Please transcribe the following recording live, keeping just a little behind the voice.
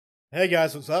Hey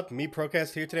guys, what's up? Me,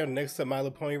 Procrastinator, here today on the next My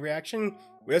Little Pony reaction.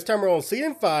 This time we're on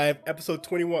Season 5, Episode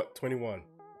 21. 21.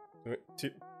 Yeah,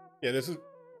 this is...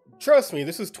 Trust me,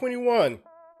 this is 21.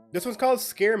 This one's called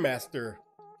Scaremaster.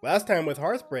 Last time with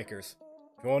Hearthbreakers.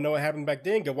 If you want to know what happened back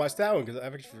then, go watch that one, because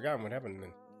I've actually forgotten what happened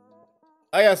then.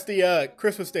 Oh yeah, it's the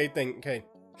Christmas Day thing. Okay.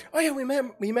 Oh yeah, we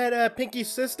met Pinky's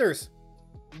sisters.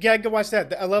 You gotta go watch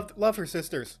that. I love her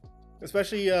sisters.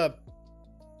 Especially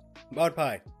Mod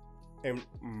Pie. And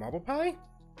Marble Pie?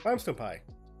 Limestone Pie.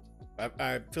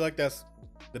 I feel like that's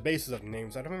the basis of the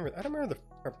names. I don't remember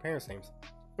her parents' names.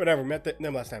 Whatever, met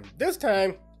them last time. This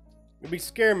time, it'll be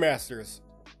Scaremasters.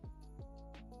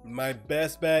 My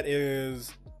best bet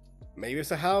is maybe it's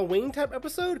a Halloween type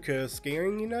episode, cause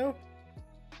scaring, you know.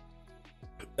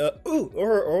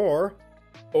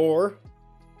 Or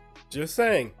just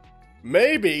saying,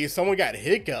 maybe someone got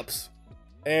hiccups,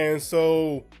 and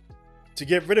so to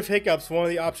get rid of hiccups, one of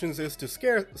the options is to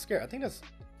scare. I think that's,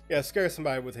 yeah, scare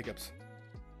somebody with hiccups.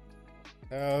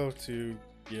 How to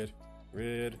get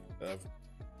rid of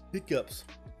hiccups?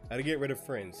 How to get rid of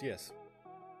friends? Yes.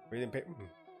 Reading paper.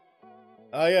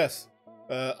 Ah, yes.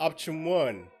 Option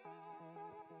 1.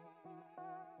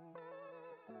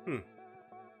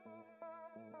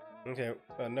 Okay.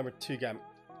 Number 2 got me.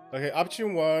 Okay.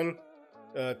 Option 1.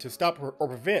 To stop or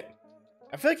prevent.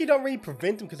 I feel like you don't really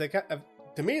prevent them because they got.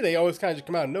 To me, they always kind of just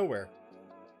come out of nowhere.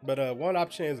 But one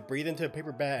option is breathe into a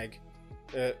paper bag.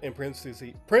 In parentheses,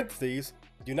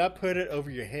 do not put it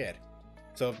over your head.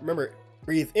 So remember,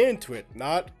 breathe into it,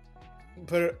 not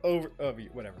put it over you,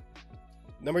 whatever.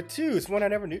 Number 2 is one I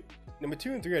never knew. Number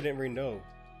 2 and 3 I didn't really know.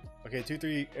 Okay, 2,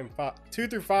 3, and 5. 2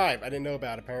 through 5 I didn't know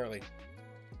about apparently.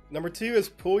 Number 2 is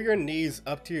pull your knees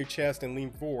up to your chest and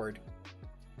lean forward.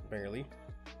 Apparently.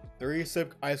 3,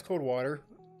 sip ice cold water.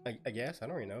 I guess I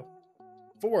don't really know.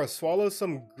 4, swallow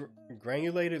some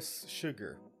granulated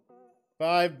sugar.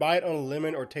 5, bite on a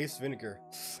lemon or taste vinegar.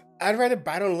 I'd rather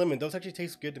bite on a lemon. Those actually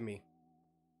taste good to me.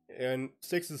 And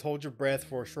 6 is hold your breath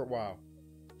for a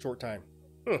short time.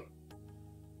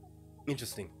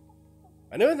 Interesting.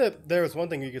 I know that there was one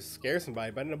thing you could scare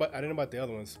somebody, but I didn't know about the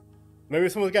other ones. Maybe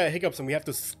someone's got hiccups and we have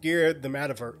to scare them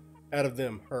out of her.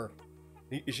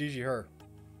 It's usually her.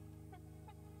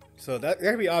 So that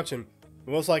could be an option.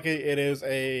 Most likely it is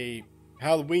a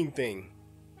Halloween thing.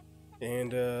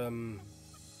 And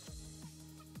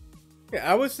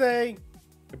yeah, I would say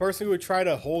the person who would try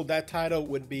to hold that title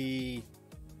would be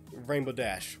Rainbow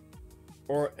Dash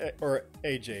or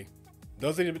AJ.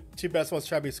 Those are the 2 best ones to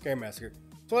try to be Scaremaster.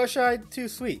 Fluttershy, too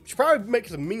sweet. She probably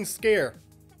makes a mean scare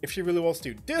if she really wants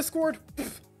to. Discord,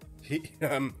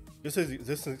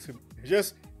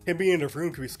 just him being in the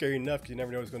room could be scary enough because you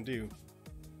never know what he's gonna do.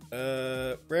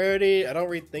 Rarity, I don't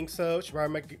really think so. She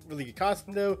probably make a really good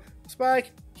costume though.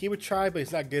 Spike, he would try, but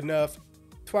he's not good enough.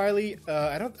 Twiley,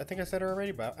 I think I said her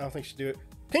already, but I don't think she'd do it.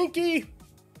 Pinky,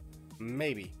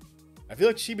 maybe. I feel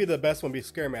like she'd be the best one to be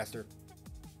Scaremaster.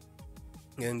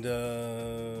 And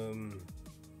that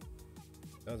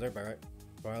was everybody, right?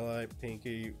 Twilight,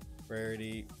 Pinky,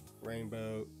 Rarity,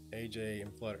 Rainbow, AJ,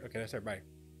 and Flutter. Okay, that's everybody.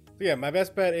 So yeah, my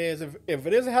best bet is if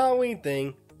it is a Halloween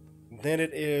thing, then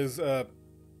it is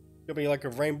it'll be like a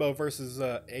Rainbow versus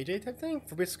AJ type thing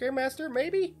for Scaremaster,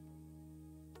 maybe.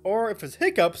 Or if it's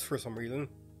hiccups for some reason,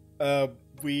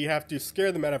 we have to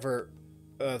scare them out of her,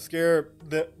 scare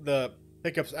the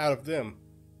hiccups out of them.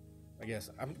 I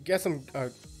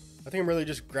think I'm really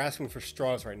just grasping for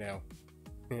straws right now.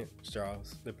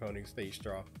 Straws, the ponies, they eat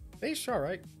straw. They eat straw,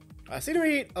 right? I seem to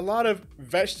eat a lot of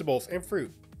vegetables and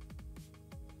fruit.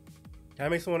 Kind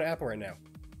of makes me want an apple right now,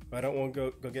 but I don't want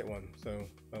to go get one. So,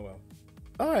 oh well.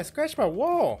 Oh, I scratched my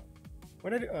wall.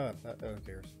 What did I do? Who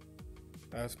cares?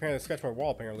 I was apparently scratched my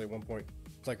wall apparently at one point.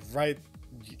 It's like right.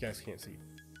 You guys can't see.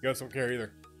 You guys don't care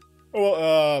either. Oh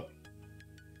well.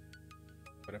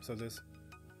 What episode is this?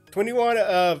 21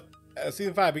 of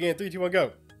season 5. Begin. 3, 2, 1,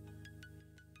 go.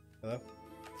 Hello.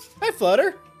 Hi,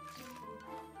 Flutter.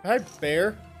 Hi,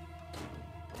 Bear.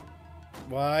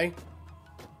 Why?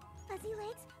 Fuzzy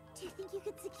Legs, do you think you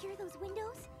could secure those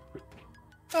windows?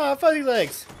 Ah, Fuzzy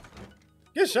Legs.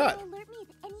 Good shot. Will alert me if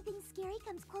anything scary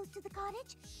comes close to the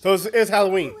cottage. So it's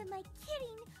Halloween. Oh, am I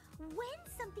kidding? When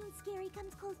something scary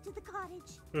comes close to the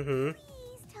cottage,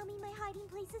 please tell me my hiding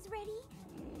place is ready.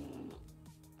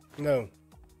 No.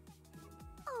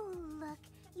 Oh, look.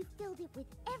 You filled it with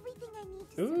everything I need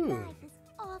to survive this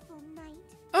awful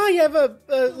night. Oh, you have a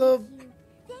little...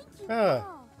 Thank you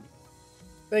all.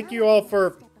 Thank you all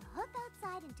for... Step a hook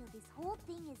outside until this whole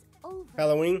thing is over.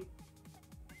 Halloween.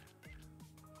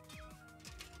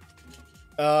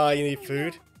 You need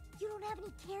food? You don't have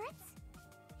any carrots?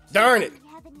 Darn it! Do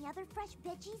you have any other fresh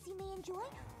veggies you may enjoy?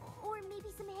 Or maybe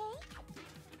some hay?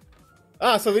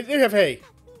 Ah, so they do have hay. That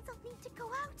means I'll need to go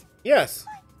out. Yes.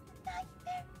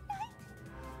 Nightmare night.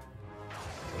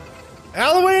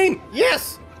 Halloween!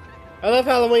 Yes! I love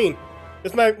Halloween.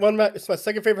 It's it's my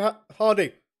second favorite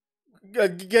holiday.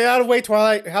 Get out of the way,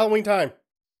 Twilight. Halloween time.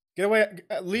 Get away.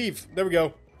 Leave. There we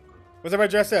go. What's everybody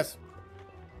dressed as?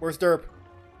 Where's Derp?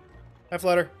 Hi,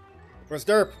 Flutter. Where's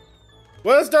Derp?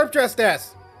 What is Derp dressed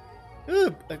as?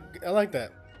 Ooh, I like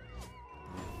that.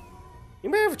 You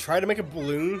may ever try to make a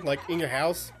balloon, like, in your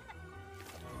house?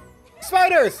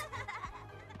 Spiders!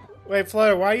 Wait,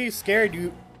 Flutter, why are you scared?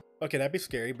 Okay, that'd be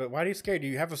scary, but why are you scared?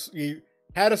 You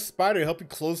had a spider to help you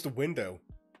close the window.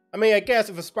 I mean, I guess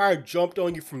if a spider jumped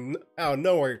on you from out of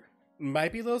nowhere, it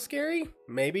might be a little scary.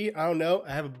 Maybe, I don't know.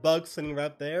 I have a bug sitting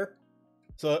right there.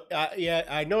 So, yeah,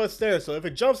 I know it's there, so if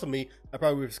it jumps on me, I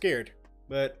probably would be scared.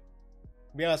 But,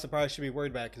 to be honest, I probably should be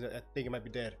worried about it, because I think it might be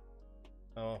dead.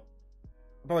 Oh.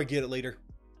 I'll probably get it later.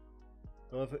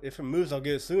 Well, if it moves, I'll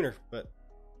get it sooner, but,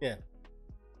 yeah.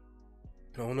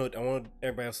 I want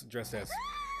everybody else to dress as.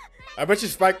 I bet you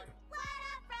Spike.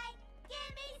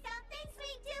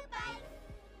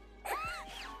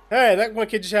 Hey, that one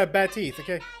kid just had bad teeth,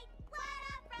 okay?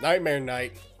 Nightmare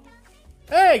night.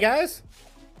 Hey, guys.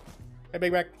 Hey,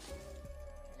 Big Mac.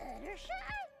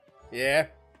 Yeah.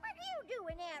 What are you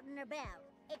doing out and about?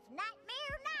 It's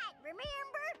nightmare night,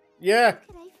 remember? Yeah.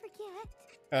 Could I forget?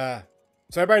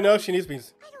 So everybody knows she needs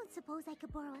beans. I don't suppose I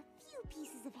could borrow a few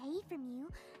pieces of hay from you.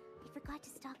 I forgot to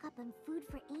stock up on food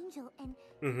for Angel, and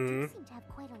you seem to have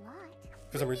quite a lot.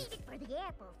 For some reason. For the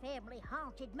Apple family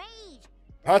haunted maze.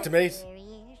 Haunted maze.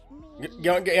 Do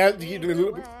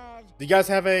you guys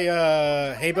have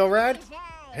a hay bale ride?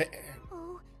 Hey.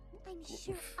 Oh, I'm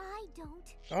sure I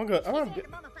don't. I'm gonna. I don't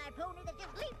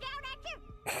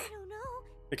know.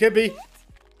 It could be.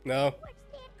 No. What's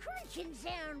that crunching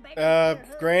sound back there?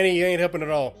 Granny, you ain't helping at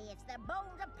all. Maybe it's the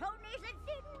bones of ponies that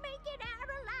didn't make it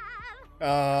out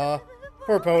alive.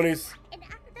 Poor ponies. And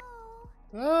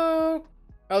Oh,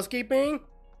 housekeeping.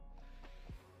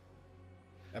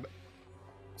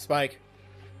 Spike.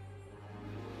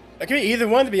 That could be either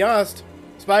one, to be honest.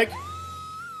 Spike.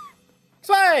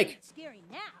 Spike. It's scary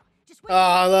now. Just Oh,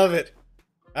 I love it.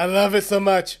 I love it so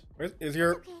much. Is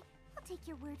your okay, I'll take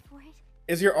your word for it.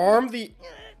 Is your arm the?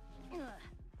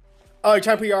 Oh, you're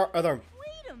trying to put your other arm.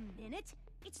 Wait a minute.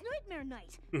 It's nightmare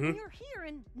night. And you're here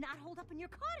and not holed up in your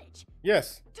cottage.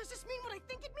 Yes. Does this mean what I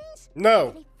think it means?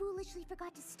 No. But I foolishly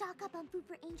forgot to stock up on food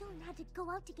for Angel and had to go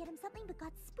out to get him something, but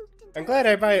got spooked into I'm glad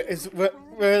everybody is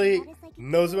really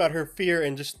knows about her fear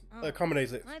and just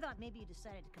accommodates it. I thought maybe you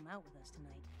decided to come out with us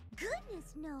tonight.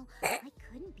 Goodness, no. I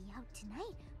couldn't be out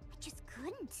tonight. I just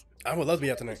couldn't. I would love to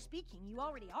be out tonight. Speaking, you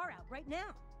already are out right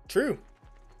now. True.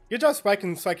 Good job, Spike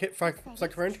and Spike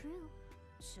friend. True.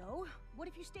 So, what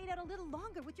if you stayed out a little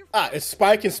longer with your Ah, it's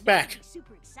Spike and Spack.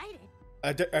 Super excited.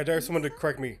 I dare someone to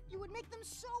correct me. You would make them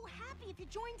so happy if you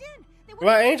joined in. What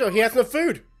about Angel? He has no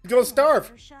food. He's gonna starve.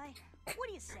 What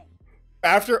do you say?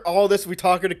 After all this, we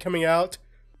talk her to coming out.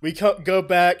 We go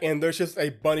back and there's just a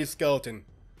bunny skeleton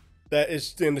that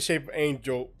is in the shape of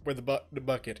Angel with the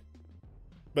bucket.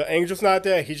 But Angel's not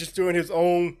there. He's just doing his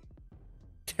own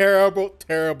terrible,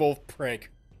 terrible prank.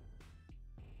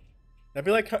 That'd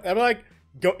be like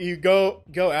you go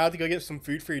out to go get some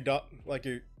food for your dog, like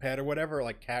your pet or whatever,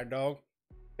 like cat or dog,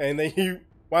 and then you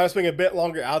wind up spending a bit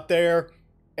longer out there,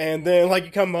 and then like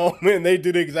you come home and they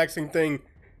do the exact same thing,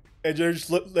 and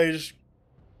they just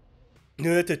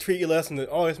to treat you less and then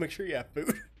always make sure you have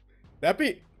food. That'd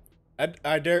be,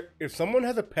 I dare, if someone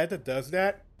has a pet that does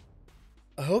that,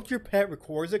 I hope your pet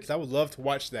records it, because I would love to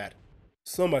watch that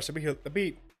so much. That'd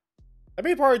be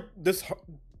part of this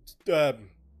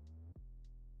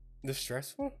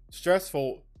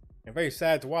stressful and very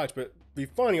sad to watch, but be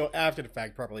funny after the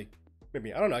fact probably.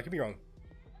 Maybe, I don't know, I could be wrong.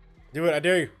 Do it, I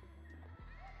dare you.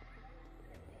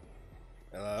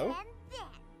 Hello?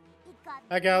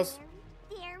 Hi, gals.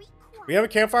 We have a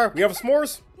campfire? We have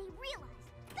s'mores?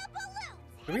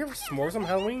 Do we have s'mores on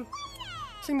Halloween?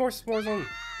 See more s'mores on.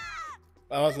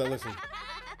 I was not listening.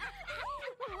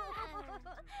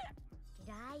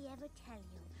 Did I ever tell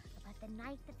you about the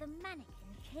night that the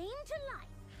mannequin came to life?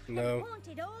 No. And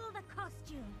haunted all the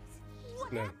costumes.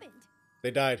 What No. happened? They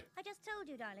died. I just told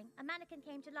you, darling. A mannequin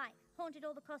came to life, haunted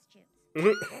all the costumes.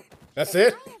 That's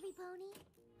it? Hi, every pony.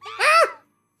 Ah!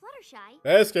 Fluttershy,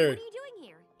 That is scary. what are you doing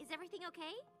here? Is everything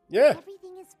okay? Yeah.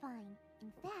 Everything is fine.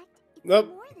 In fact, it's Nope.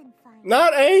 more than fine.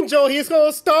 Not Angel, he's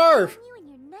gonna starve. You and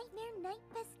your nightmare night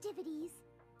festivities.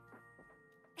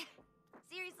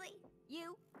 Seriously?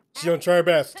 You? She's gonna try her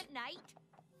best. Tonight?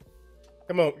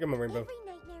 Come on, Rainbow. Every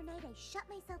nightmare night, I shut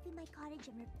myself in my cottage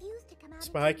and refuse to come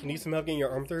Spike, you need some help getting your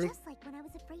arm through? Just like when I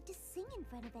was afraid to sing in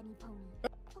front of any pony.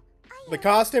 The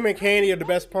costume and candy are the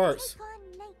best parts. Take on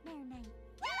Nightmare Night.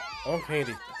 Oh,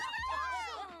 candy.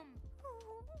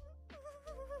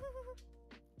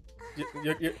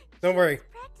 Don't worry.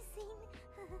 Practicing.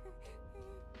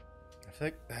 I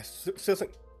think still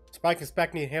think Spike and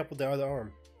Spike need help with the other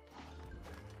arm.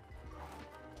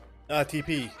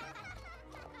 TP.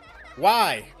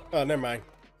 Why? Oh, never mind.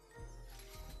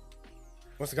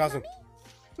 What's the costume?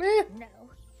 Eh, No.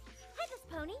 Hi, this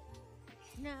pony.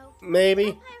 No. maybe.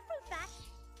 Vampire fruit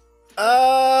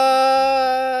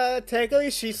bat.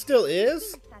 Technically she still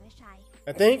is. Fluttershy.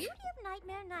 I think. The beauty of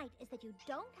Nightmare Night is that you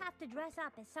don't have to dress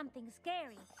up as something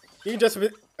scary. You can dress up.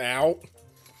 Ow.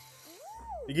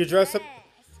 You can dress up. Yes.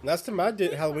 Last time I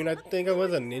did Halloween, I think I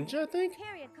was a ninja. I think.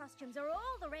 Period costumes are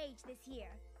all the rage this year.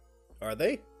 Are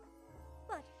they?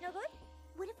 What? No good?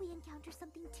 What if we encounter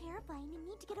something terrifying and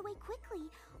need to get away quickly?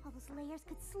 All those layers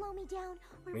could slow me down,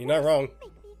 or You're not worse, wrong.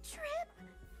 make me trip.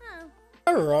 Oh.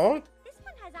 Not wrong. This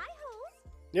one has eye holes.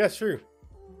 Yeah, it's true.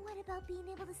 What about being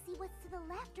able to see what's to the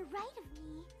left or right of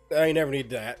me? I never need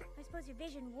that. I suppose your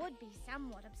vision would be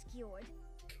somewhat obscured.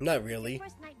 Not really.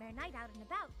 First Nightmare Night out and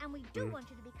about, and we do want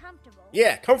you to be comfortable.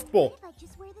 Yeah, comfortable. What if I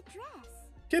just wear the dress?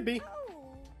 Could be.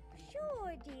 Oh,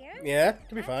 sure, dear. Yeah,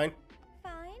 could be fine.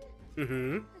 Fine.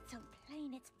 Mm-hmm. But so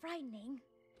plain it's frightening.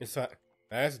 It's fine.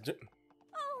 That's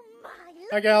Oh my!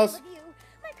 Hi, Look gals. at all of you.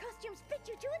 My costumes fit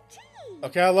you to a T.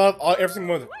 okay. I love every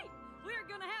single one. Wait, we're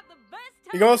gonna have the best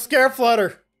time. You're gonna scare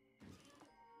Flutter.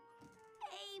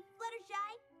 Hey,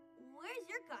 Fluttershy. Where's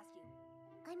your costume?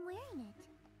 I'm wearing it.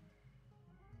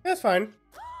 That's fine.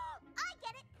 I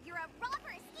get it. You're a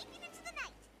robber escaping into the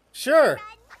night. Sure. A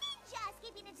ninja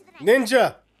escaping into the night.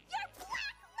 Ninja. You're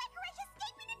black licorice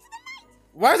escaping into the night.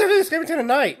 Why is everything escaping to the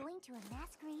night? Going to a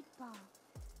masquerade ball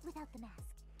without the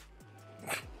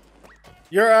mask.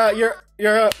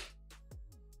 You're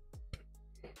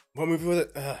what movie was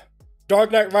it?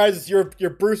 Dark Knight Rises. You're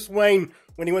Bruce Wayne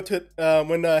when he went to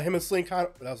when him and Selena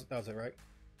Kyle. That was it, right?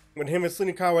 When him and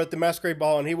Selena Kyle were at the masquerade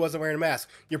ball and he wasn't wearing a mask.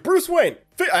 You're Bruce Wayne.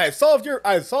 I solved your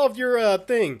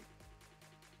thing.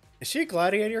 Is she a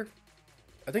gladiator?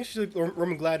 I think she's a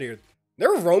Roman gladiator.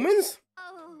 They're Romans?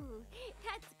 Oh,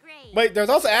 that's great. Wait, there's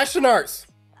also astronauts.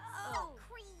 Oh,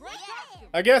 Right costume.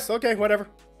 I guess. Okay, whatever.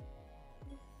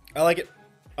 I like it.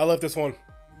 I love this one.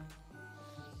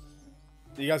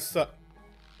 You guys suck.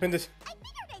 Pin this. I figured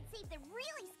I'd save the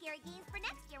really scary games for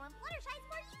next year when Fluttershy's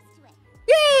more used to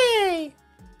it. Yay!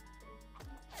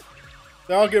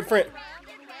 They're all good friends. Round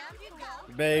and round you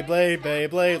go. Beyblade,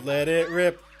 Beyblade, let it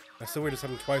rip. I still waited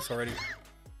something twice already.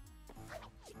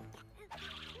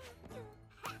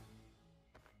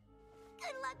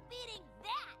 Good luck beating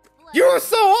that. You were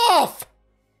so off!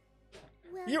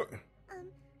 Well, You.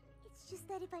 it's just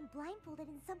that if I'm blindfolded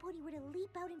and some pony were to leap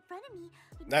out in front of me,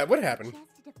 I'd That not would have a happen. chance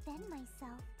to defend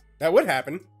myself. That would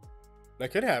happen.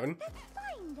 That could happen. That's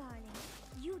fine, darling.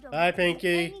 You don't Bye, have to do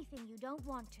Pinky. anything you don't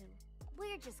want to.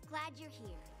 We're just glad you're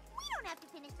here. We don't have to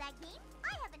finish that game.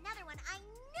 I have another one I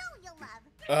know you'll love.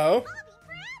 Oh. Bobbing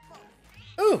for apples.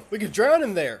 Ooh, we could drown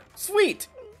in there. Sweet.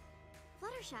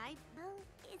 Fluttershy, Well,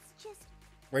 it's just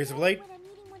Razor blade. when I'm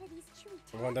eating one of these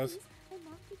chewy One of those? toffees, my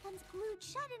mouth becomes glued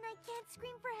shut and I can't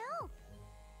scream for help.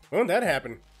 When did that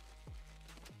happen?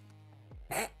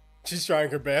 She's trying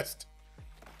her best.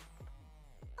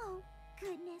 Oh,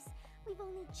 goodness. We've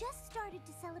only just started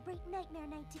to celebrate Nightmare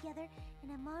Night together,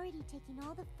 and I'm already taking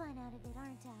all the fun out of it,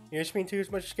 aren't I? You're just being too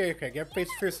much scared. Get face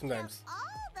fear sometimes. All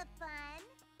the fun.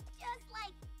 Just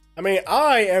like I mean,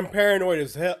 I am paranoid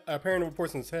as hell. A paranoid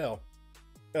person as hell.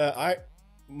 One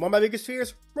of my biggest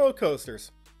fears: roller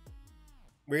coasters.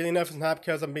 Weirdly enough, it's not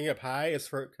because I'm being up high. It's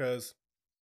because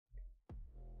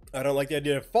I don't like the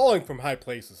idea of falling from high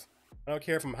places. I don't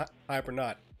care if I'm high up or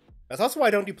not. That's also why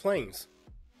I don't do planes.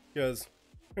 Because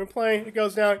when you're playing, it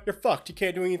goes down, you're fucked. You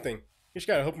can't do anything. You just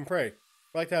gotta hope and pray.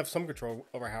 I like to have some control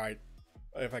over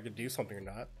if I could do something or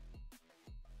not.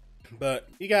 But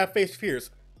you gotta face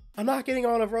fears. I'm not getting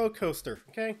on a roller coaster,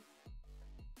 okay?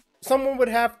 Someone would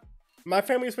have. My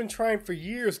family's been trying for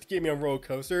years to get me on a roller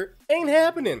coaster. Ain't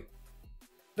happening.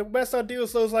 The best I do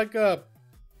is those like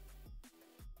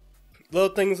little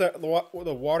things that the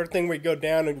water thing where you go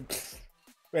down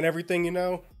and everything, you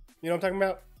know what I'm talking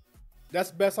about.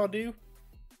 That's the best I'll do.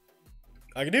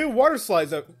 I can do water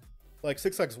slides up like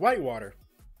Six Flags Whitewater.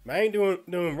 I ain't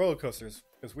doing roller coasters.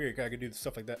 It's weird. I could do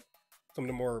stuff like that. Some of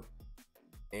the more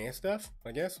stuff,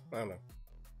 I guess. I don't know.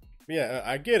 But yeah,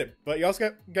 I get it. But you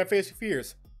also got to face your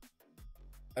fears.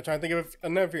 I'm trying to think of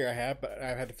another fear I have, but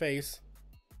I've had to face.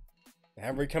 I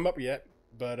haven't really come up yet,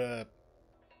 but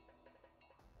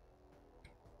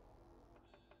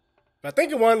If I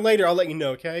think of one later, I'll let you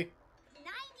know, okay?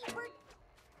 90%.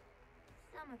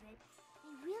 Some of it.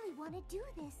 I really want to do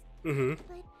this. Mm-hmm.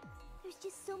 But there's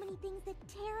just so many things that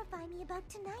terrify me about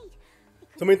tonight.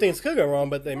 So many things could go wrong,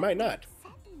 but they might not.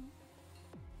 Upset me.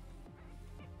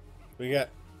 We got...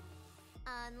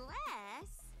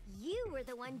 Unless you were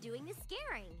the one doing the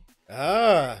scaring.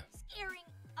 Ah. Scaring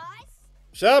us?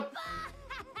 Shut up.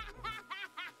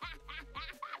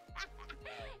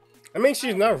 I mean,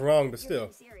 she's not wrong, but still.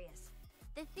 You're serious.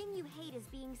 The thing you hate is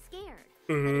being scared.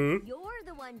 Mm-hmm. If you're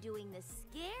the one doing the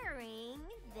scaring,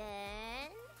 then...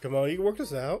 Come on, you can work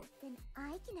this out. Then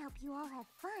I can help you all have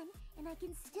fun, and I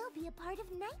can still be a part of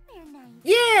Nightmare Night.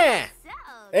 Yeah! So,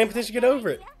 And potentially get over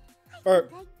it. I Or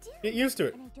think I do. get used to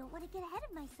it. And I don't want to get ahead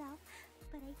of myself,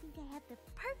 but I think I have the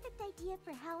perfect idea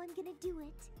for how I'm gonna do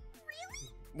it. Really?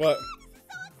 What? This is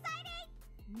so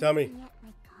exciting! Tell me. Meet at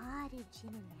my cottage in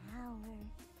an hour.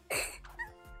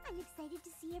 I'm excited to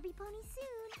see every pony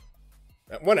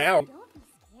soon. 1 hour? Don't be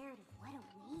scared of what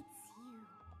awaits you.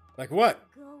 Like what?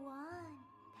 Go on,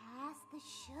 pass the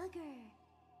sugar.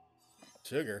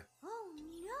 Sugar. Oh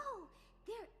no,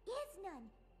 there is none.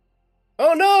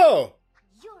 Oh no!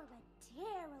 You're a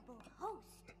terrible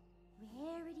host.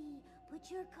 Rarity, put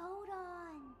your coat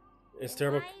on. It's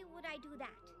terrible. Why would I do that?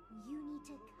 You need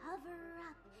to cover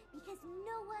up because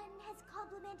no one has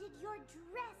complimented your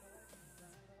dress.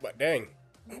 What, dang.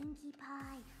 Pinkie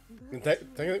Pie, look Take- to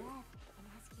take your it. left and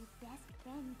ask your best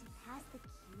friend to pass the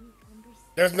cucumber.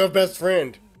 There's no best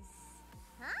friend.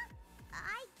 Huh?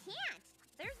 I can't.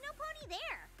 There's no pony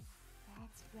there.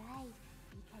 That's right,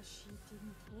 because she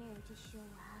didn't care to show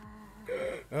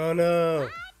up. Oh no.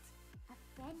 A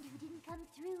friend who didn't come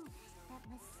through. That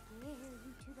must scare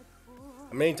you to the core.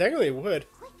 I mean, technically it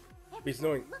would. Quick, He's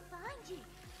everyone, annoying. look behind you.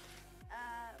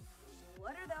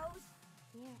 What are those?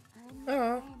 They're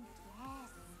Oh. unplanned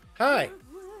guests. Hi. Your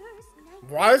worst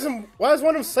nightmare. Why is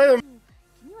one of them saying?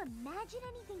 Can you imagine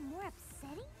anything more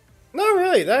upsetting? Not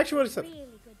really. That actually what it said.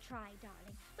 Really good try,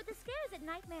 darling. But the scares at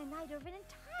Nightmare Night are of an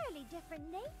entirely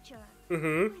different nature.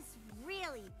 Mm-hmm. It was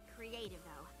really creative,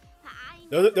 though. I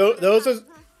Those is.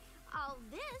 all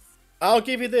this. I'll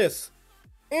give you this.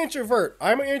 Introvert.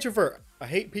 I'm an introvert. I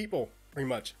hate people, pretty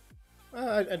much.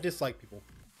 I dislike people.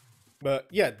 But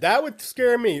yeah, that would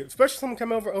scare me, especially someone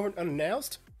coming over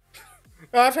unannounced.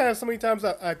 I've had so many times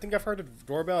I think I've heard the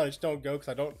doorbell and I just don't go because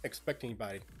I don't expect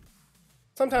anybody.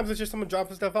 Sometimes it's just someone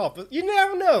dropping stuff off, but you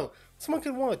never know. Someone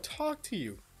could want to talk to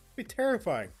you. Be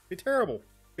terrifying. Be terrible.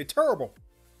 Be terrible.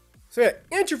 So yeah,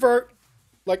 introvert,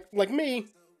 like me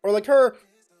or like her,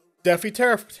 definitely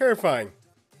terrifying.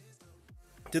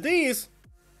 To these.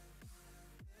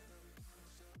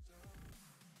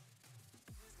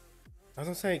 I was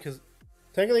gonna say, because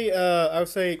technically, I would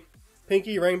say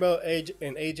Pinky, Rainbow,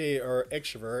 and AJ are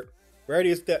extrovert. Rarity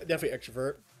is definitely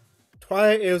extrovert.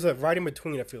 Twilight is right in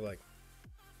between, I feel like.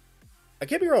 I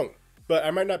could be wrong, but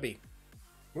I might not be.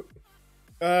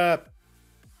 Yeah,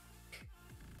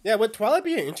 would Twilight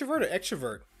be an introvert or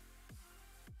extrovert?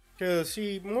 Because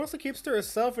she mostly keeps to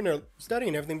herself in her study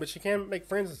and everything, but she can't make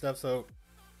friends and stuff, so...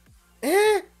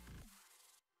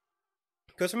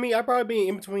 Because for me, I'd probably be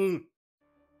in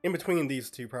between these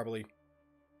two, probably.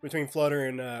 Between Flutter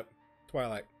and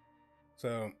Twilight.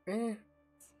 So,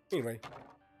 anyway.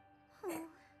 Oh, I'm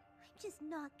just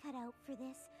not cut out for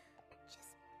this. Just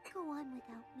go on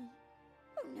without me.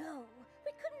 Oh no,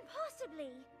 we couldn't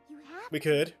possibly. You have We to.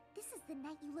 could. This is the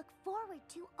night you look forward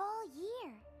to all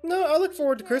year. No, I look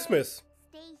forward to Christmas.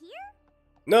 Stay here?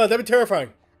 No, that'd be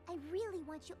terrifying. I really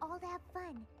want you all to have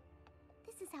fun.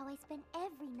 This is how I spend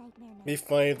every nightmare night. Be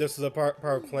funny if this is a part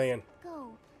of plan.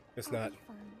 Go. It's I'll not. be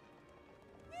fine.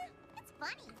 It's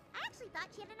funny. I actually thought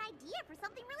she had an idea for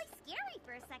something really scary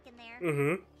for a second there.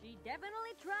 Mm-hmm. She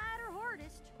definitely tried her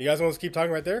hardest. You guys want us to keep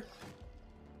talking right there?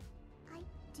 I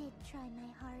did try my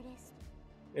hardest.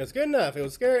 It was good enough. It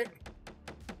was scary.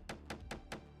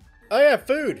 Oh yeah,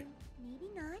 food. Maybe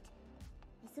not.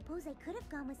 I suppose I could have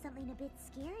gone with something a bit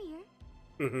scarier.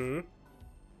 Mm-hmm.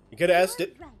 You could have asked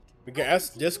it. You're right. We could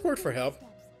ask Discord for help.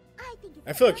 I think it's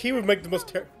I feel like he would make the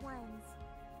most ones.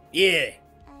 Yeah.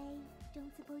 I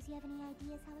don't suppose you have any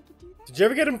ideas how I could do that? Did you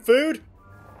ever get him food?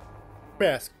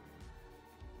 Mask.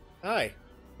 Hi.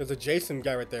 There's a Jason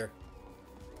guy right there.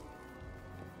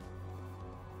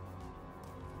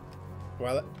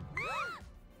 Twilight.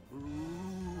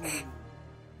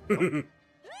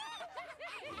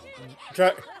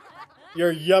 Try.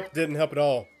 Your yup didn't help at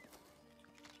all.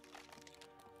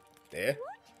 Yeah.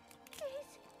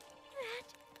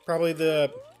 Probably Pinky.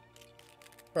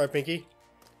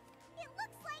 It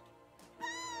looks like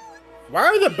bones. Why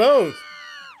are the bones?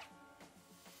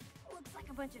 Looks like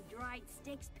a bunch of dried steak.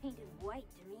 Logitech's painted white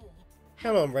to me.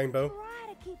 Come on, Rainbow.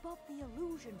 Try to keep up the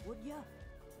illusion, would ya?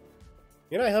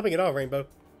 You're not helping at all, Rainbow.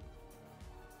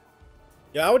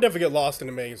 Yeah, I would definitely get lost in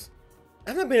a maze.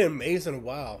 I haven't been in a maze in a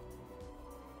while.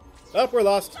 Oh, we're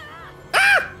lost.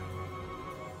 Ah!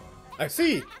 I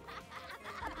see.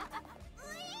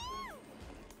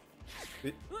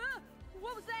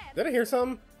 What was that? Did I hear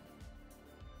something?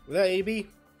 Was that AB?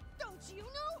 Don't you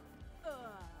know?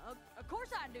 Of course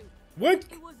I do. What?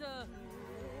 It was a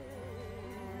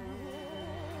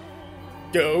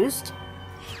Ghost?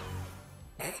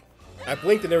 I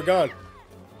blinked and they were gone.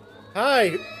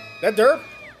 Hi. That derp?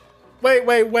 Wait.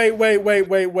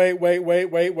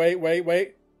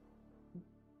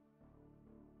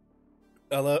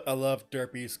 I love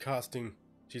Derpy's costume.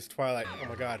 She's Twilight. Oh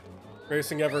my god. Greatest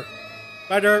thing ever.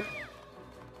 Bye, Derp.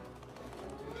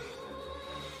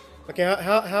 Okay,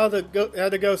 how'd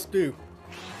the ghost do?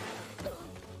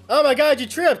 Oh my god, you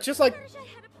tripped! Just like. I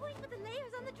had a point with the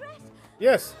layers on the dress.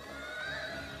 Yes.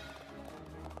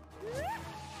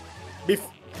 Hey,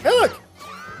 look!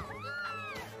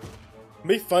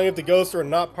 Be funny if the ghosts are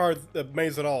not part of the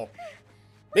maze at all.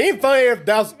 Be funny if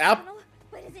that was out.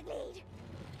 Where does it lead?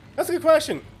 That's a good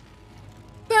question.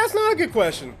 That's not a good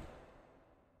question.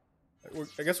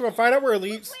 I guess we're gonna find out where it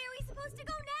leads. Where are we supposed to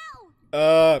go now?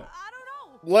 I don't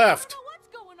know. Left. I don't know what's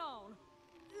going on.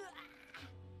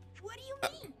 What do you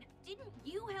mean? Didn't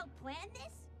you help plan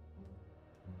this?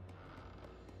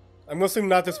 I'm gonna assume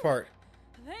not this part.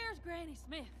 There's Granny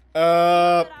Smith.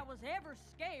 Uh, That I was ever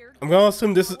scared. I'm gonna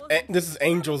assume this is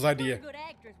Angel's idea. Good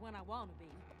actress when I want to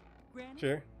be. Granny.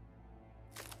 Sure.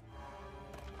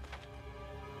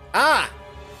 Ah!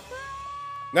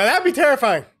 Now that'd be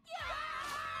terrifying.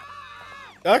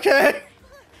 Okay.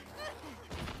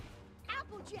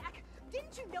 Applejack,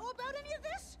 didn't you know about any of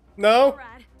this? No. All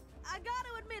right. I gotta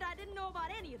admit I didn't know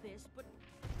about any of this, but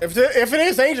If it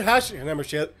is Angel, how she remember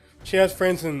she has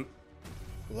friends in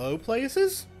low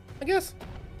places, I guess.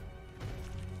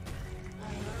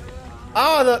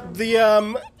 Ah,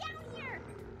 the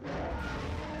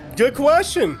good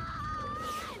question.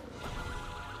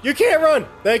 You can't run.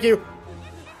 Thank you.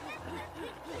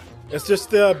 It's just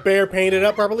the bear painted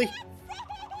up properly.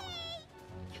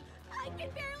 I can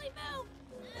barely move.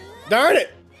 Darn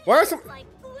it! Why are some? Like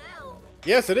glue.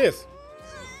 Yes, it is.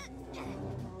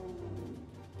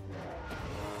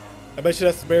 I bet you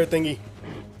that's the bear thingy.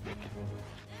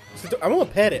 I want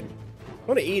to pet it. I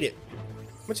want to eat it.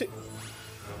 What's it?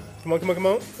 Come on.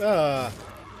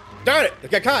 Darn it! It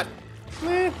got caught.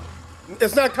 Man,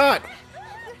 it's not caught.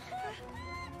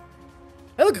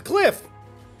 Hey, look, a cliff.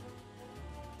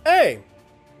 Hey,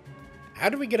 how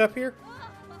did we get up here?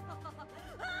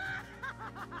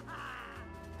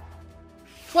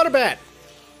 Flutterbat.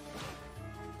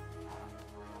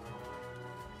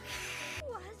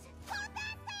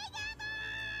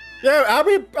 Yeah, I'll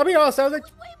be honest. I was like,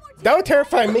 that would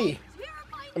terrify me.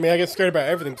 I mean, I get scared about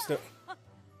everything. Still.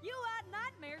 you had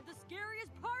nightmared the scariest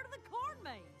part of the corn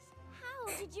maze.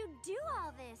 How did you do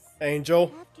all this?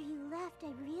 Angel. After you left, I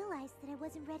realized that I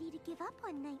wasn't ready to give up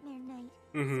on Nightmare Night.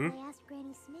 Mm-hmm. So I asked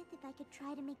Granny Smith if I could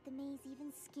try to make the maze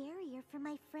even scarier for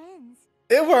my friends.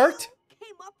 It worked.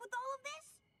 Came up with all of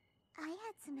this? I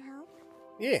had some help.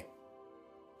 Yeah.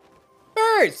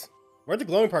 Birds. Where'd the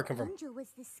glowing part come from? Angel was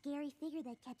the scary figure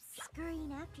that kept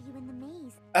scurrying after you in the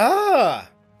maze. Ah.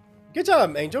 Good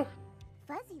job, Angel.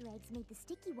 Fuzzy Legs made the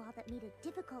sticky wall that made it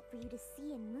difficult for you to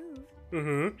see and move.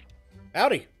 Mm-hmm.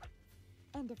 Howdy.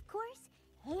 And of course,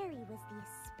 Harry was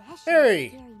the especially Harry.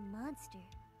 scary monster.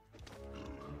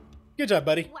 Good job,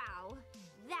 buddy. Wow,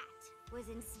 that was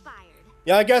inspired.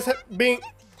 Yeah, I guess being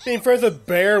friends with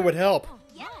Bear would help.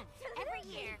 Yeah, every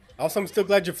year. Also, I'm still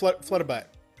glad you flooded by it.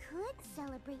 Could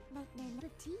celebrate Nightmare Night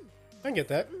with tea. I can get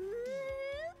that.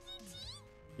 Spooky tea?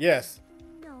 Yes.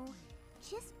 No,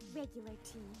 just regular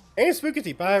tea. And spooky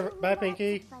tea. Bye, Lots of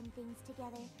Pinky. fun things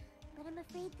together, but I'm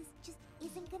afraid this just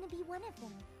isn't gonna be one of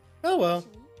them. Oh well.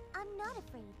 Actually, I'm not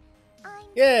afraid. I'm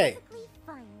Yay. perfectly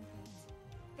fine with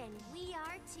it. Then we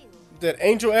are too. Did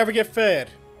Angel ever get fed?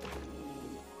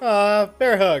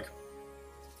 Bear hug.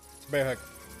 Bear hug.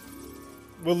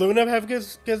 Will Luna have good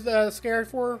scared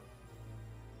for her?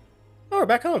 Oh, we're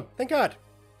back home. Thank God.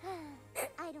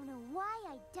 I don't know why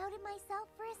I doubted myself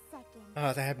for a second.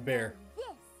 Ah, that happened, Bear. This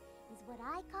is what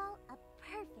I call a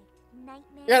perfect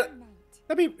nightmare Yeah. night.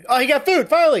 That'd be. Oh, he got food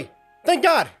finally. Thank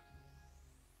God.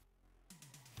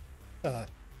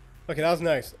 Okay, that was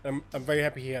nice. I'm very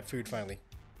happy he had food finally.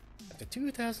 After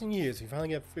 2,000 years, he finally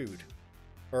got food.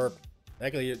 Or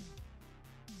actually,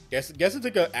 guess it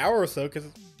took an hour or so because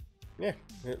yeah,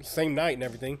 same night and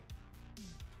everything.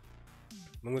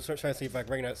 I'm gonna start trying to see if I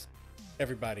can recognize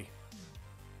everybody.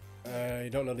 I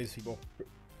don't know these people.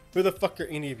 Who the fuck are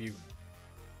any of you?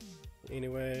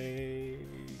 Anyway,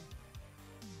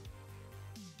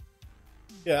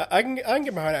 yeah, I can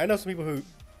get behind it. I know some people who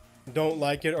don't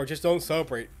like it or just don't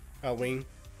celebrate Halloween,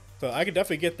 so I could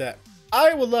definitely get that.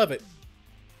 I would love it.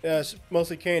 It's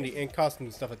mostly candy and costumes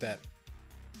and stuff like that.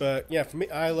 But yeah, for me,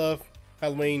 I love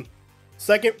Halloween.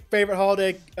 Second favorite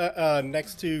holiday,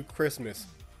 next to Christmas.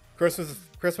 Christmas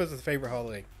is the favorite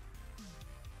holiday.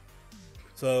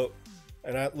 So,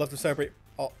 and I love to celebrate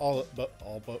both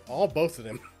of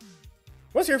them.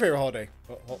 What's your favorite holiday?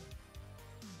 Oh,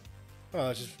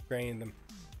 it's just random.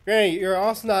 Granny, you're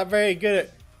also not very good at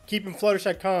keeping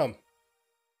Fluttershy calm.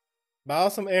 But I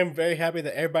also am very happy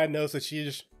that everybody knows that she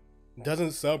just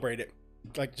doesn't celebrate it.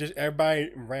 Like, just everybody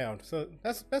around. So,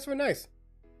 that's very nice.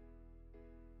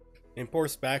 And poor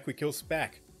Spack, we killed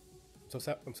Spack.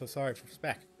 I'm so sorry for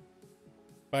Spack.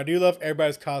 But I do love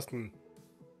everybody's costume.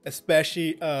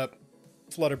 Especially,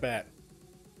 Flutterbat.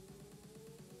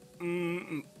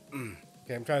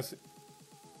 Okay, I'm trying to see.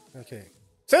 Okay.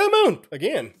 Sailor Moon!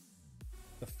 Again!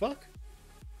 The fuck?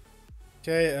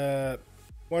 Okay,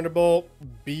 Wonderbolt,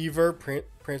 Beaver,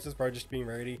 Princess, probably just being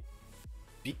ready.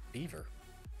 Beaver?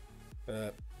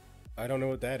 I don't know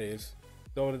what that is.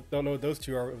 Don't know what those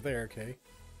two are over there, okay.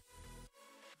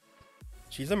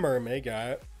 She's a mermaid,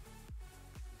 got it.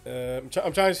 I'm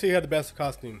trying to see who had the best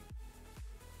costume.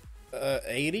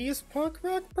 80s punk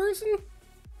rock person?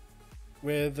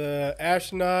 With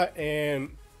Astronaut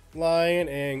and Lian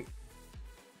and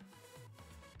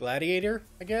Gladiator,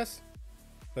 I guess.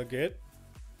 So good.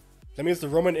 That means the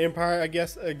Roman Empire, I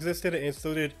guess, existed, and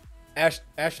so did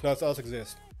astronauts also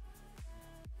exist.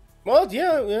 Well,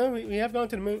 yeah, we have gone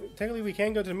to the moon. Technically, we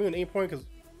can go to the moon at any point, because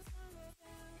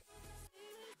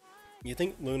you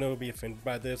think Luna would be offended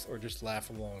by this or just laugh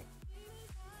along?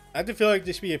 I have to feel like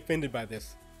they should be offended by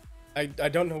this. I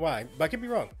don't know why, but I could be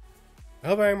wrong. I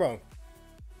hope I am wrong.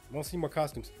 I want to see more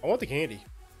costumes. I want the candy.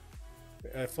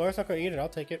 If Flor's not going to eat it, I'll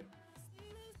take it.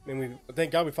 And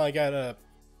thank God we finally got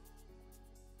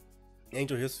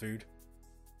Angel his food.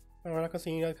 Oh, we're not going to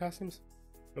see any other costumes?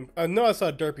 I know I saw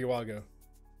a Derpy a while ago.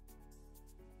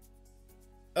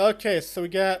 Okay, so we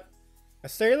got a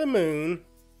Sailor Moon,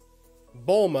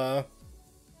 Bulma.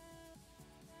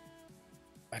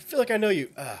 I feel like I know you.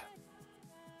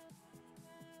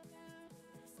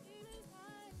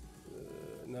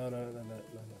 No.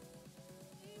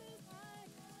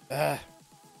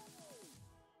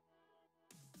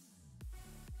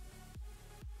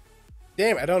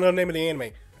 Damn, I don't know the name of the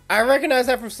anime. I recognize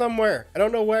that from somewhere. I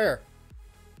don't know where.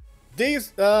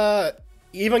 These,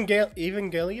 Evangelia,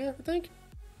 I think?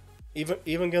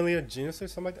 Evangelia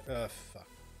Genesis, something like that? Fuck.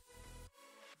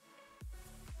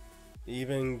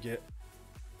 Neon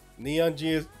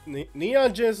Genesis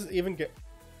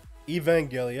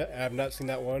Evangelia. I have not seen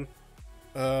that one.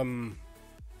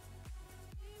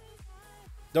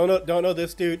 Don't know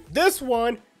this dude. This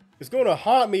one is going to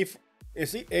haunt me.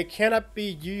 It cannot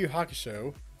be Yu Yu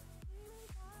Hakusho.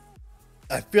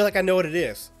 I feel like I know what it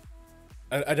is.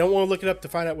 I don't want to look it up to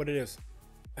find out what it is.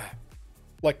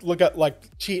 Like look up,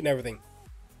 like cheat and everything.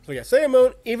 So yeah, Sailor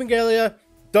Moon, Evangelia,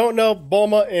 don't know,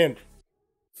 Bulma, and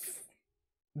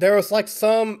there was like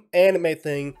some anime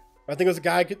thing. I think it was a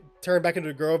guy could turn back into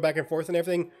a girl, back and forth and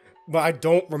everything, but I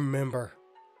don't remember.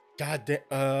 God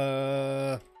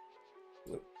damn.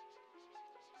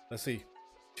 Let's see.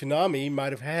 Konami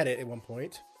might have had it at one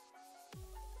point.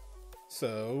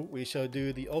 So we shall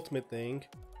do the ultimate thing.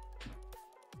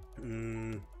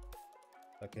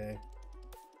 Okay.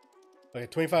 Okay,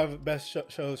 25 best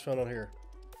shows shown on here.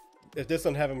 If this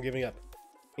doesn't have, I'm giving up.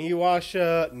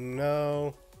 Inuyasha,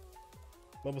 no.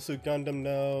 Mobile Suit Gundam,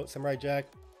 no. Samurai Jack,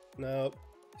 no.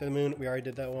 To the Moon, we already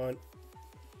did that one.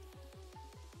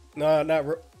 No, not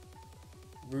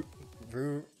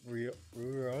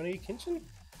Rurouni Kenshin?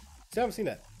 I haven't seen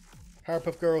that.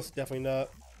 Powerpuff Girls, definitely not.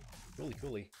 Really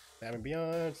coolly. Batman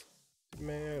Beyond,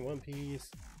 Superman, One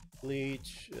Piece,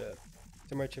 Bleach,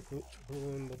 Samurai Champloo,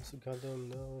 Mobile Suit Gundam,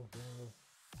 no.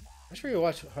 I should really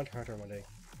watch Hunter x Hunter one day.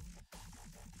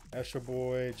 Astro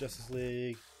Boy, Justice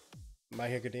League, My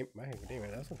Hero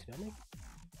Academia, that's what Konami?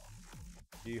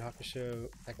 Yu Yu Hakusho,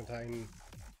 Attack on Titan,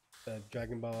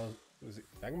 Dragon Ball, was it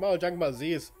Dragon Ball? Dragon Ball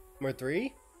Z is number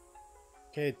 3.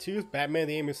 Okay, 2 is Batman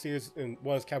the Animated Series, and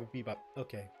 1 is Cowboy Bebop.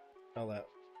 Okay, all that.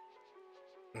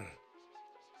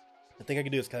 I think I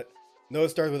can do this. No, it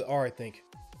starts with R, I think.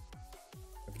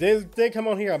 If it didn't come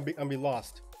on here, I'll be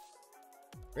lost.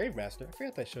 Grave Master, I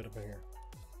forgot that showed up in here.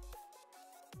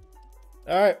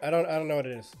 All right, I don't know what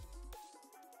it is.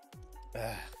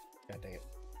 God dang it.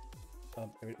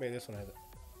 Maybe this one has it.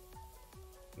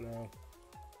 No.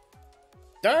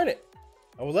 Darn it!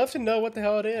 I would love to know what the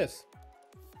hell it is.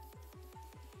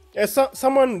 Yeah,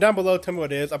 someone down below tell me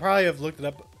what it is. I probably have looked it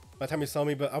up by the time you saw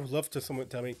me, but I would love to someone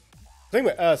tell me. So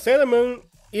anyway, Sailor Moon,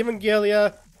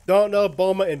 EVGA, don't know,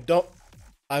 Bulma, and don't.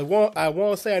 I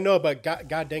won't say I know, but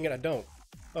god dang it, I don't.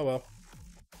 Oh well.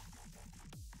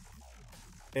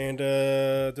 And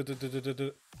I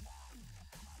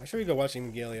should we go watch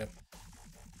EVGA.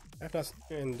 I'm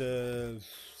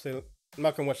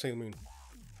not gonna watch Sailor Moon.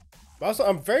 But also,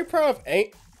 I'm very proud of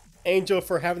Angel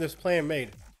for having this plan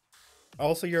made.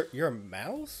 Also, you're a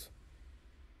mouse?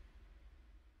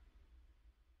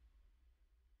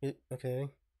 Okay.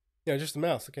 Yeah, just a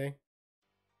mouse, okay.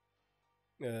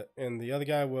 And the other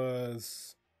guy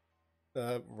was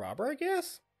Robber, I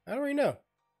guess? I don't really know.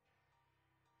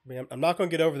 I mean, I'm not gonna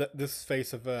get over this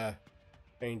face of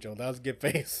Angel. That was a good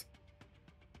face.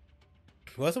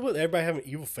 What's up with everybody having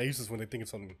evil faces when they think of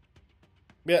something?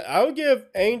 Yeah, I would give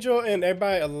Angel and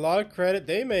everybody a lot of credit.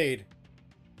 They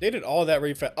did all that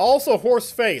really fast. Also,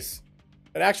 horse face.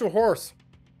 An actual horse.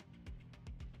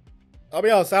 I'll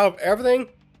be honest, out of everything,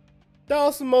 that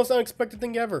was the most unexpected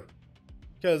thing ever.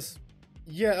 Because,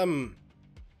 yeah,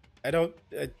 that's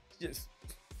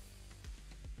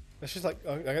just like,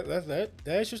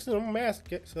 that's just a normal mask.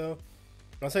 So,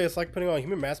 I'll say it's like putting on a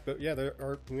human mask, but yeah, there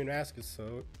are human masks,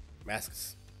 so,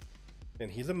 masks.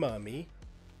 And he's a mummy.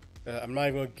 I'm not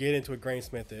even going to get into what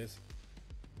Grainsmith is.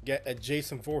 Get a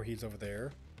Jason Voorhees over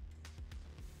there.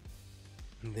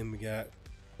 And then we got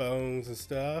bones and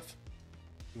stuff.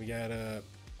 We got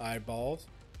eyeballs.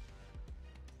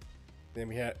 Then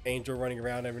we had Angel running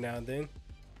around every now and then.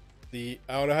 I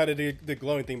don't know how to do the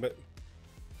glowing thing, but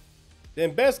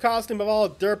then best costume of all,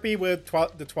 Derpy with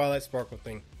the Twilight Sparkle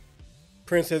thing.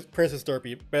 Princess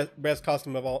Derpy, best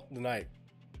costume of all the night.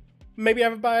 Maybe I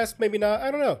have a bias, maybe not. I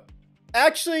don't know.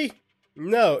 Actually,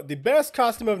 no. The best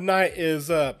costume of night is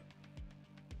Bear.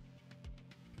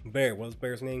 What was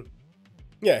Bear's name?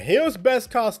 Yeah, his best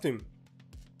costume.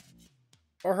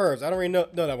 Or hers. I don't really know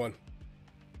that one.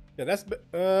 Yeah, that's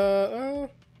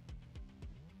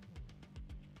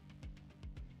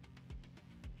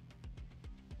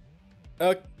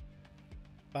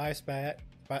bye Spat.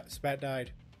 Spat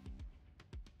died.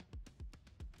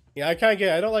 Yeah, I kind of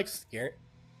get it. I don't like scare.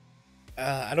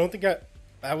 I don't think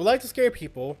I would like to scare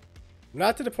people,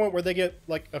 not to the point where they get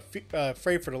like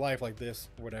afraid for their life like this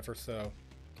or whatever. So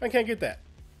I can't get that.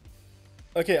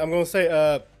 Okay, I'm gonna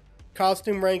say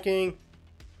costume ranking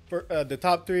for the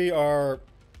top 3 are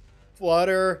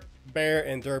Flutter, Bear,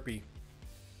 and Derpy.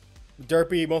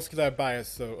 Derpy mostly because I have bias,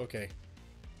 so okay.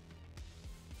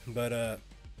 But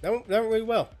that went really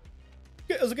well.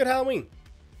 It was a good Halloween.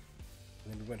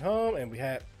 And then we went home and we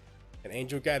had an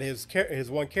Angel got his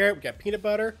 1 carrot. We got peanut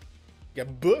butter. We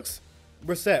got books.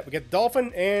 We're set. We got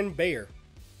Dolphin and Bear.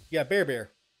 Yeah,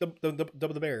 Bear. Double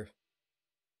the bears.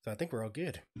 So I think we're all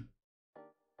good.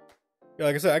 Yeah,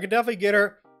 like I said, I could definitely get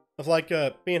her of like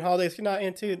being holidays you're not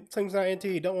into, things not into,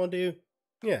 you don't want to do.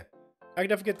 Yeah, I could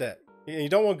definitely get that. You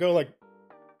don't want to go like,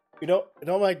 you don't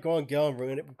like go on Gale and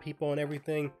ruin it with people and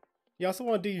everything. You also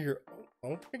want to do your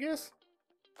own, I guess.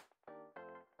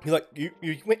 You like you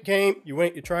came, you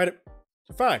went, you tried it.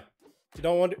 You're fine. You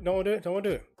don't want to do it.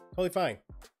 Totally fine.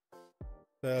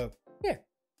 So yeah,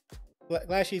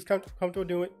 glad she's comfortable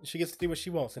doing it. She gets to do what she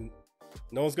wants, and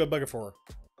no one's gonna bug her for her.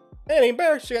 And ain't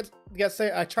bad. She got to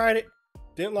say I tried it,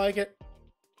 didn't like it,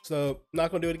 so not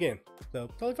gonna do it again. So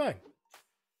totally fine.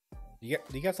 Do you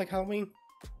guys like Halloween?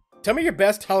 Tell me your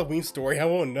best Halloween story. I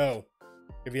want to know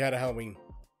if you had a Halloween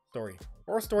story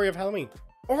or a story of Halloween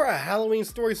or a Halloween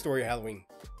story of Halloween.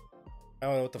 I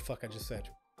don't know what the fuck I just said.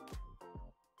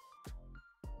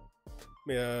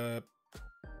 I'm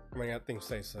running out of things to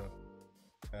say, so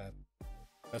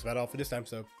that's about all for this time.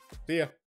 So see ya.